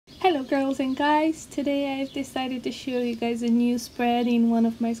Hello girls and guys, today I've decided to show you guys a new spread in one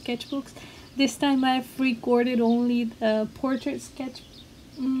of my sketchbooks. This time I've recorded only the portrait sketch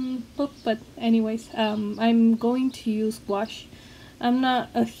book, but anyways, I'm going to use gouache. I'm not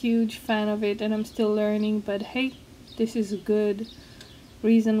a huge fan of it and I'm still learning, but hey, this is a good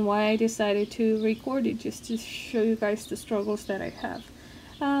reason why I decided to record it, just to show you guys the struggles that I have.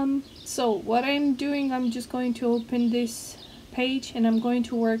 So what I'm doing, I'm just going to open this page and I'm going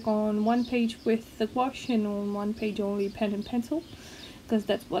to work on one page with the gouache and on one page only pen and pencil, because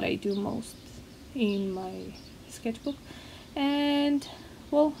that's what I do most in my sketchbook. And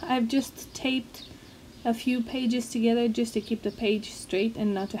well, I've just taped a few pages together just to keep the page straight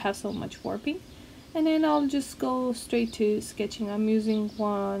and not to have so much warping, and then I'll just go straight to sketching. I'm using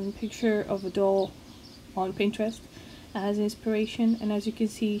one picture of a doll on Pinterest as inspiration, and as you can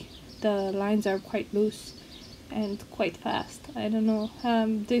see, the lines are quite loose and quite fast. I don't know,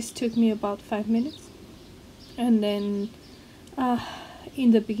 this took me about 5 minutes. And then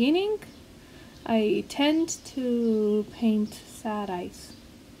in the beginning I tend to paint sad eyes.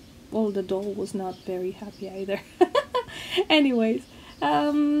 Well, the doll was not very happy either. Anyways,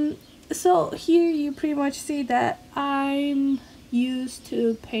 so here you pretty much see that I'm used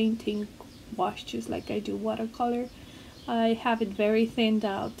to painting gouache just like I do watercolor. I have it very thinned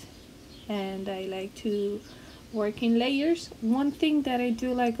out and I like to work in layers. One thing that I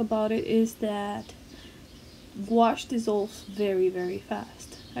do like about it is that gouache dissolves very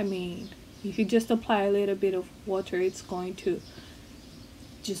fast. I mean, if you just apply a little bit of water, it's going to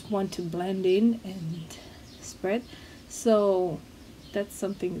just want to blend in and spread. So that's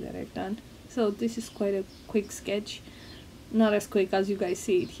something that I've done. So this is quite a quick sketch, not as quick as you guys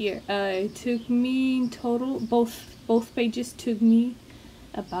see it here. It took me in total, both pages took me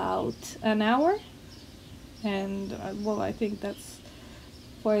about an hour, and well, I think that's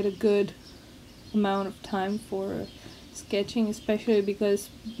quite a good amount of time for sketching, especially because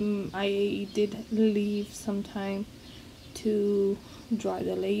I did leave some time to dry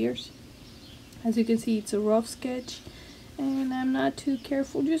the layers. As you can see, it's a rough sketch and I'm not too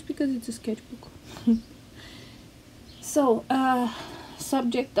careful just because it's a sketchbook. So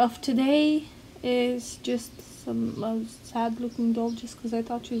subject of today is just some sad looking doll, just because I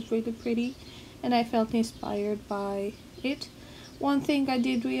thought she was really pretty and I felt inspired by it. One thing I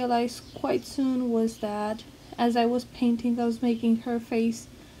did realize quite soon was that as I was painting, I was making her face,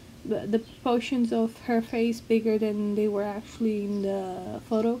 the proportions of her face, bigger than they were actually in the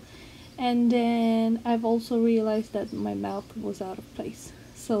photo. And then I've also realized that my mouth was out of place.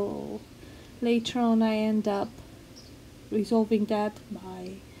 So later on I end up resolving that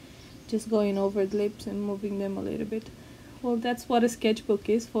by just going over the lips and moving them a little bit. Well, that's what a sketchbook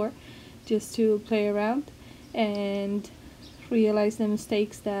is for, just to play around and realize the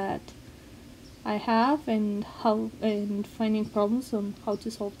mistakes that I have and finding problems on how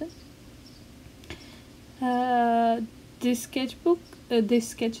to solve them. This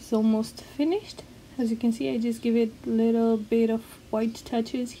sketch is almost finished. As you can see, I just give it a little bit of white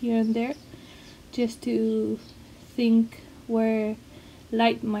touches here and there just to think where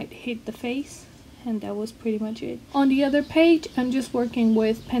light might hit the face, and that was pretty much it. On the other page, I'm just working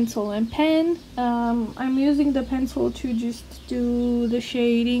with pencil and pen. I'm using the pencil to just do the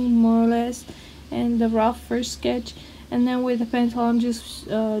shading more or less and the rough first sketch, and then with the pencil I'm just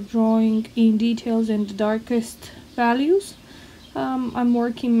drawing in details and the darkest values. I'm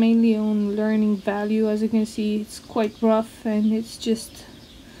working mainly on learning value. As you can see, it's quite rough and it's just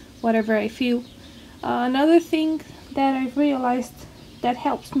whatever I feel. Another thing that I've realized that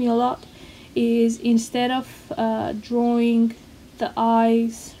helps me a lot is, instead of drawing the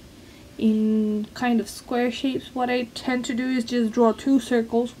eyes in kind of square shapes, what I tend to do is just draw two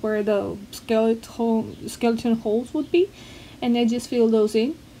circles where the skeleton holes would be, and I just fill those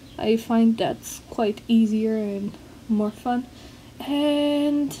in. I find that's quite easier and more fun,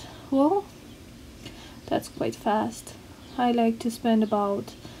 and well, that's quite fast. I like to spend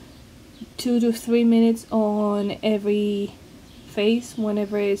about 2 to 3 minutes on every face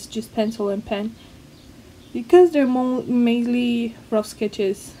whenever it's just pencil and pen, because they're mainly rough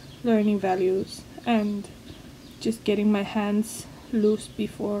sketches, learning values, and just getting my hands loose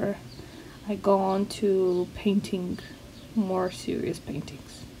before I go on to painting more serious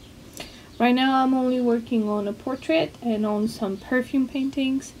paintings. Right now I'm only working on a portrait and on some perfume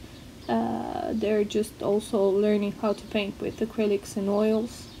paintings. They're just also learning how to paint with acrylics and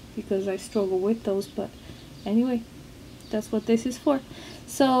oils, because I struggle with those, but anyway, that's what this is for.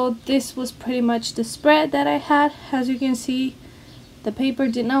 So this was pretty much the spread that I had. As you can see, the paper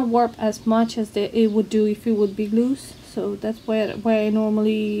did not warp as much as it would do if it would be loose, so that's why I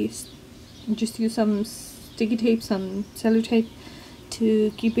normally just use some sticky tape, some sellotape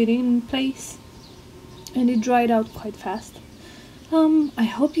to keep it in place, and it dried out quite fast. I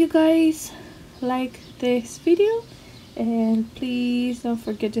hope you guys like this video, and please don't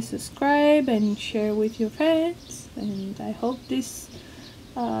forget to subscribe and share with your friends, and I hope this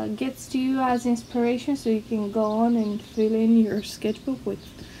gets to you as inspiration so you can go on and fill in your sketchbook with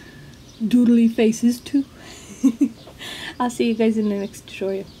doodly faces too. I'll see you guys in the next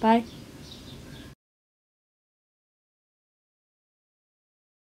tutorial. Bye.